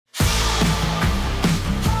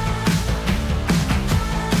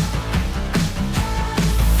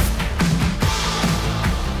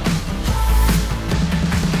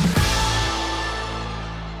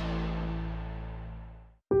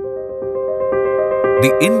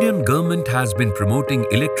The Indian government has been promoting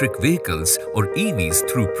electric vehicles or EVs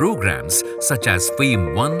through programs such as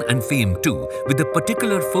FAME 1 and FAME 2 with a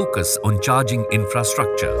particular focus on charging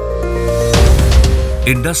infrastructure.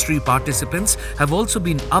 Industry participants have also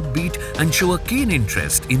been upbeat and show a keen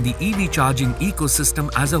interest in the EV charging ecosystem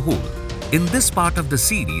as a whole. In this part of the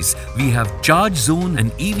series, we have ChargeZone,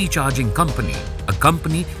 an EV charging company, a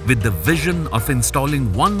company with the vision of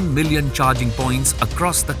installing 1 million charging points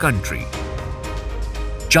across the country.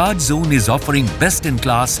 ChargeZone is offering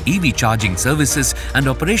best-in-class EV charging services and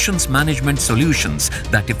operations management solutions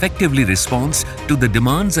that effectively responds to the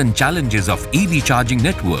demands and challenges of EV charging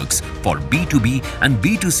networks for B2B and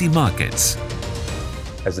B2C markets.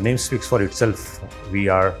 As the name speaks for itself, we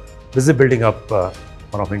are busy building up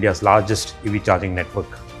one of India's largest EV charging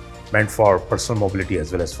network meant for personal mobility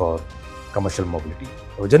as well as for commercial mobility.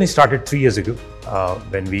 Our journey started 3 years ago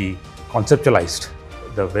when we conceptualized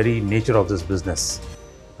the very nature of this business.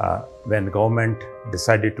 When the government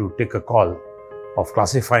decided to take a call of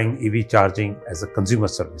classifying EV charging as a consumer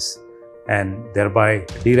service and thereby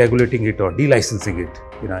deregulating it or delicensing it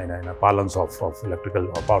in a parlance of electrical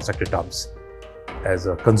or power sector terms as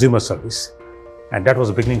a consumer service. And that was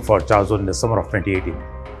the beginning for ChargeZone in the summer of 2018.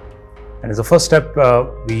 And as a first step,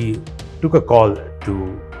 we took a call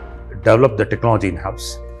to develop the technology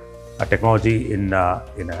in-house. A technology in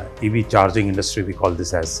EV charging industry, we call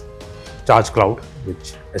this as ChargeZone Cloud,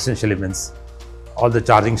 which essentially means all the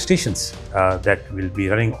charging stations that will be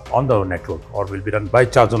running on the network or will be run by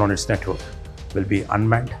ChargeZone on its network will be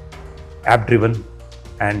unmanned, app-driven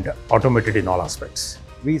and automated in all aspects.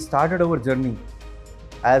 We started our journey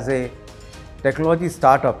as a technology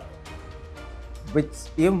startup, which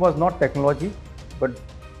aim was not technology, but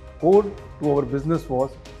core to our business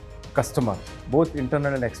was customer, both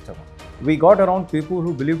internal and external. We got around people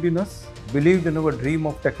who believed in us, believed in our dream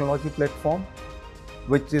of technology platform,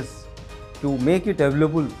 which is to make it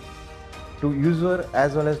available to user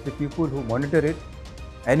as well as the people who monitor it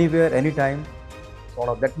anywhere, anytime. Sort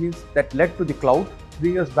of that means that led to the cloud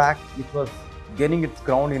 3 years back, which was gaining its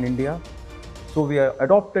ground in India. So we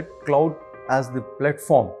adopted cloud as the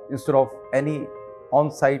platform instead of any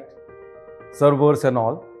on-site servers and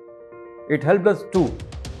all. It helped us too,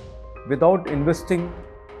 without investing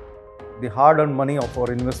the hard-earned money of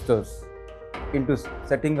our investors into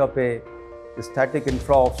setting up a static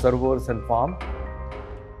infra of servers and farm,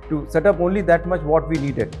 to set up only that much what we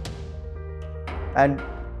needed, and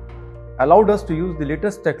allowed us to use the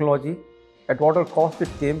latest technology at whatever cost it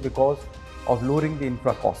came because of lowering the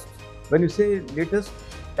infra cost. When you say latest,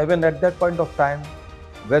 even at that point of time,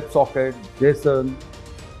 WebSocket, JSON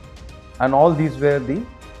and all these were the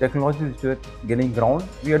technologies which were gaining ground.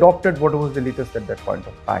 We adopted what was the latest at that point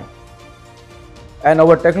of time. And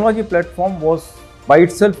our technology platform was by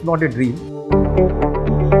itself not a dream.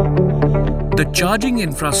 The charging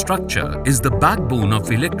infrastructure is the backbone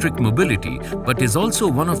of electric mobility, but is also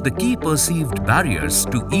one of the key perceived barriers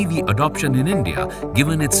to EV adoption in India,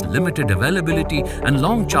 given its limited availability and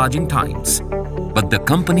long charging times. But the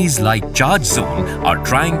companies like ChargeZone are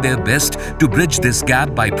trying their best to bridge this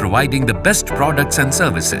gap by providing the best products and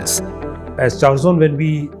services. As ChargeZone,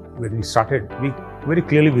 when we started, we very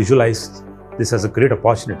clearly visualized this as a great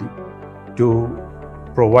opportunity to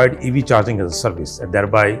provide EV charging as a service, and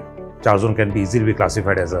thereby ChargeZone can be easily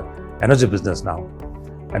classified as an energy business now.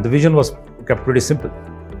 And the vision was kept pretty simple,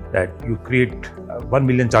 that you create 1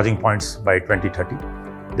 million charging points by 2030,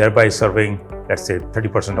 thereby serving, let's say,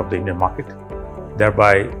 30% of the Indian market,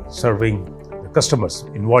 thereby serving the customers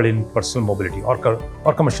involved in personal mobility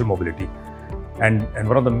or commercial mobility. And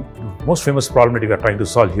one of the most famous problems that we are trying to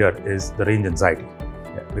solve here is the range anxiety.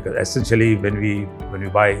 Because essentially when we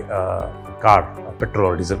buy a car, a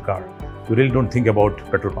petrol or diesel car, we really don't think about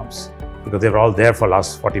petrol pumps because they were all there for the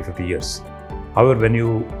last 40-50 years. However, when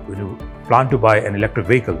you plan to buy an electric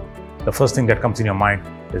vehicle, the first thing that comes in your mind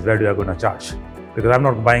is where do I go to charge? Because I'm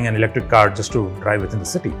not buying an electric car just to drive within the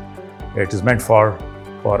city. It is meant for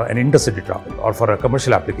an intercity travel or for a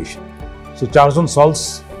commercial application. So ChargeZone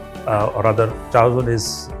solves, or rather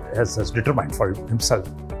ChargeZone has determined for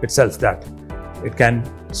itself that it can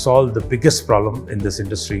solve the biggest problem in this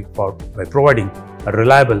industry by providing a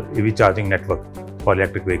reliable EV charging network for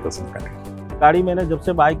electric vehicles in the country. गाड़ी मैंने जब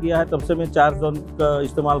से bye किया है तब से मैं ChargeZone का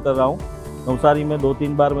इस्तेमाल कर रहा हूँ। नवसारी में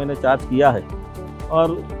 2-3 बार मैंने चार्ज किया है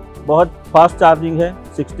और बहुत फास्ट चार्जिंग है।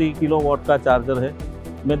 60 किलोवाट का चार्जर है।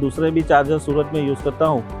 मैं दूसरे भी चार्जर सूरत में यूज़ करता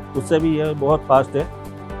हूँ, उससे भी यह बहुत फास्ट है।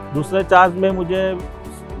 दूसरे चार्ज में मुझे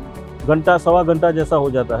घंटा सवा घंटा जैसा हो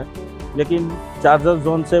जाता है, लेकिन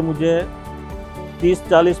ChargeZone से मुझे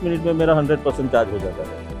 30-40 मिनट में मेरा 100% चार्ज हो जाता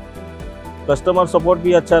है। कस्टमर सपोर्ट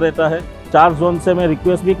भी अच्छा रहता है, ChargeZone से मैं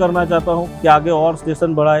रिक्वेस्ट भी करना चाहता हूँ कि आगे और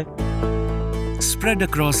स्टेशन बढ़ाए। Spread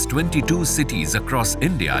across 22 cities across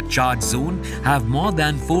India, ChargeZone have more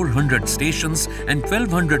than 400 stations and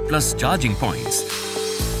 1200 plus charging points.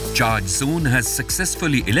 ChargeZone has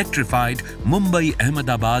successfully electrified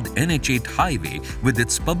Mumbai-Ahmedabad NH8 highway with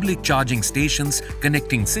its public charging stations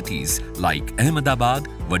connecting cities like Ahmedabad,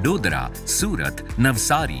 Vadodara, Surat,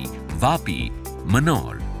 Navsari, Vapi,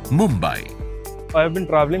 Manor, Mumbai. I have been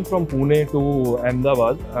traveling from Pune to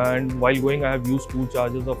Ahmedabad, and while going I have used two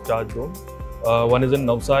chargers of ChargeZone. One is in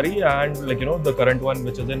Navsari and the current one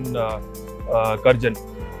which is in Karjan.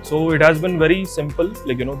 So it has been very simple,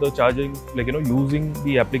 the charging, using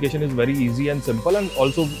the application is very easy and simple, and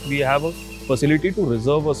also we have a facility to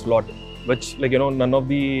reserve a slot, which none of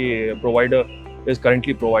the provider is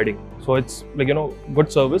currently providing. So it's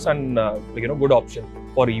good service and good option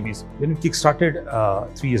for EVs. When it kick-started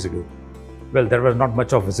 3 years ago, well, there was not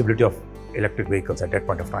much of visibility of electric vehicles at that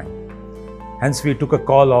point of time. Hence, we took a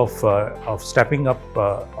call of stepping up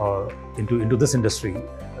into this industry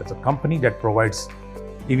as a company that provides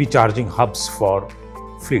EV charging hubs for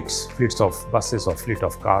fleets of buses or fleet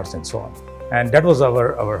of cars and so on. And that was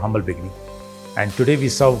our humble beginning. And today we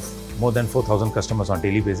serve more than 4,000 customers on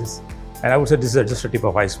daily basis. And I would say this is just a tip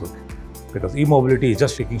of iceberg, because e-mobility is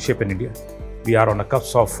just taking shape in India. We are on a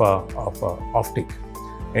cusp of offtake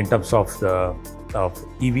in terms of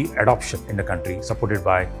EV adoption in the country, supported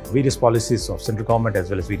by various policies of central government as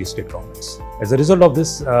well as various state governments. As a result of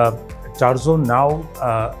this, ChargeZone now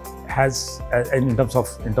has, in terms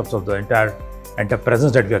of the entire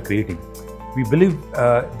presence that we are creating, we believe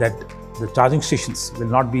that the charging stations will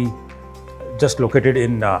not be just located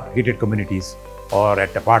in gated communities or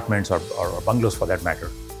at apartments or bungalows for that matter.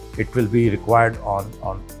 It will be required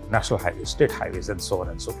on national highways, state highways, and so on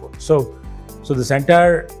and so forth. So this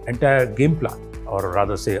entire game plan, or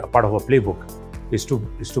rather say a part of a playbook, is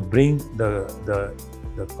to bring the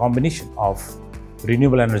combination of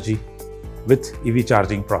renewable energy with EV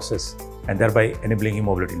charging process, and thereby enabling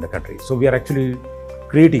e-mobility in the country. So we are actually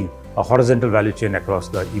creating a horizontal value chain across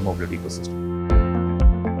the e-mobility ecosystem.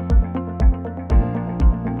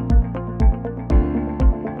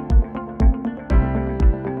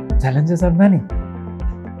 Challenges are many.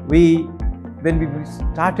 When we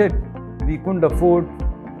started, we couldn't afford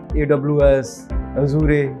AWS,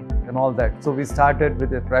 Azure and all that. So we started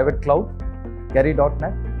with a private cloud,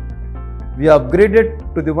 Carry.net. We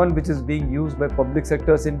upgraded to the one which is being used by public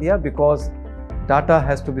sectors in India, because data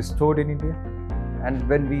has to be stored in India. And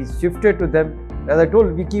when we shifted to them, as I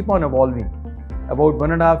told, we keep on evolving. About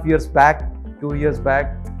 1.5 years back, 2 years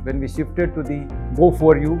back, when we shifted to the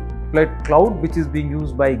Go4U cloud, which is being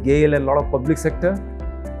used by GAIL and a lot of public sector,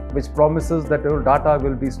 which promises that your data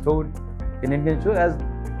will be stored in Indian shore as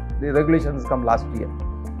the regulations come last year.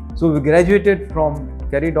 So we graduated from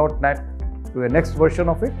Carry.net to the next version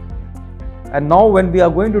of it. And now when we are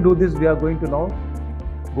going to do this, we are going to now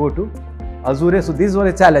go to Azure. So this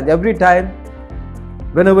was a challenge. Every time,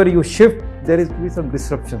 whenever you shift, there is to be some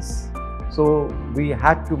disruptions. So we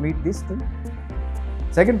had to meet this thing.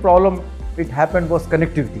 Second problem it happened was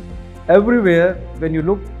connectivity. Everywhere, when you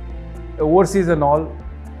look overseas and all,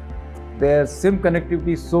 their SIM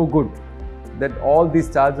connectivity is so good that all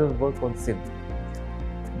these chargers work on SIM.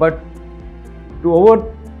 But to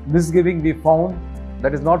our misgiving, we found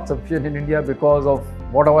that is not sufficient in India because of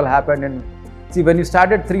what all happened. And see, when you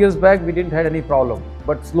started 3 years back, we didn't have any problem.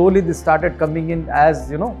 But slowly this started coming in, as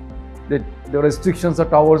you know, the restrictions of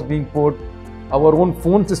towers being put, our own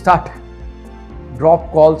phones start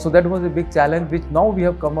drop calls. So that was a big challenge, which now we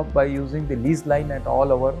have come up by using the lease line at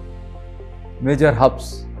all our major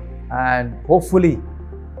hubs. And hopefully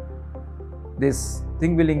this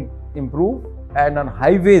thing will improve. And on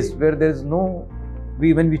highways where there is no,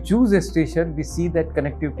 when we choose a station, we see that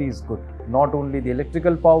connectivity is good. Not only the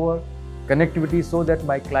electrical power, connectivity, so that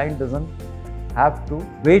my client doesn't have to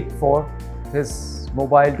wait for his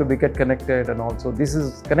mobile to get connected. And also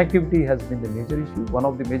connectivity has been the major issue, one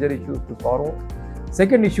of the major issues to solve.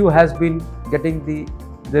 Second issue has been getting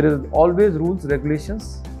there is always rules,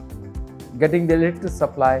 regulations, getting the electric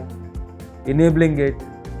supply, enabling it,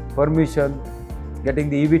 permission, getting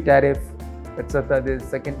the EV tariff, etc. This is the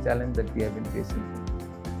second challenge that we have been facing.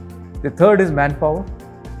 The third is manpower.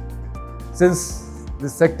 Since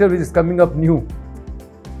this sector which is coming up new,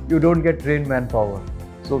 you don't get trained manpower.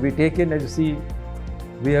 So we take in, as you see,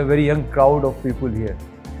 we have a very young crowd of people here.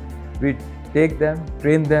 We take them,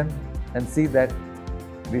 train them, and see that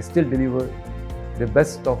we still deliver the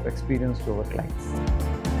best of experience to our clients.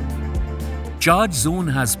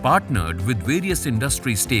 ChargeZone has partnered with various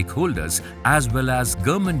industry stakeholders as well as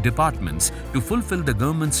government departments to fulfill the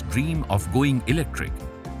government's dream of going electric.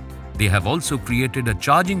 They have also created a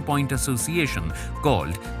charging point association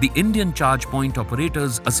called the Indian Charge Point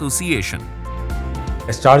Operators Association.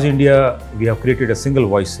 As Charge India, we have created a single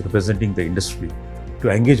voice representing the industry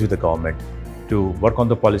to engage with the government, to work on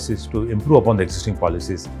the policies, to improve upon the existing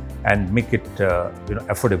policies and make it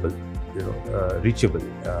affordable, reachable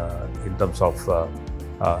in terms of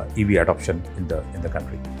EV adoption in the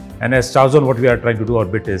country. And as ChargeZone, what we are trying to do our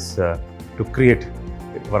bit is to create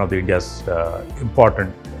one of the India's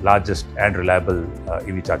important, largest and reliable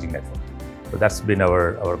EV charging network. So that's been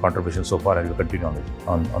our contribution so far, and we'll continue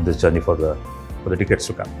on this journey for the decades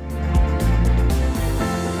to come.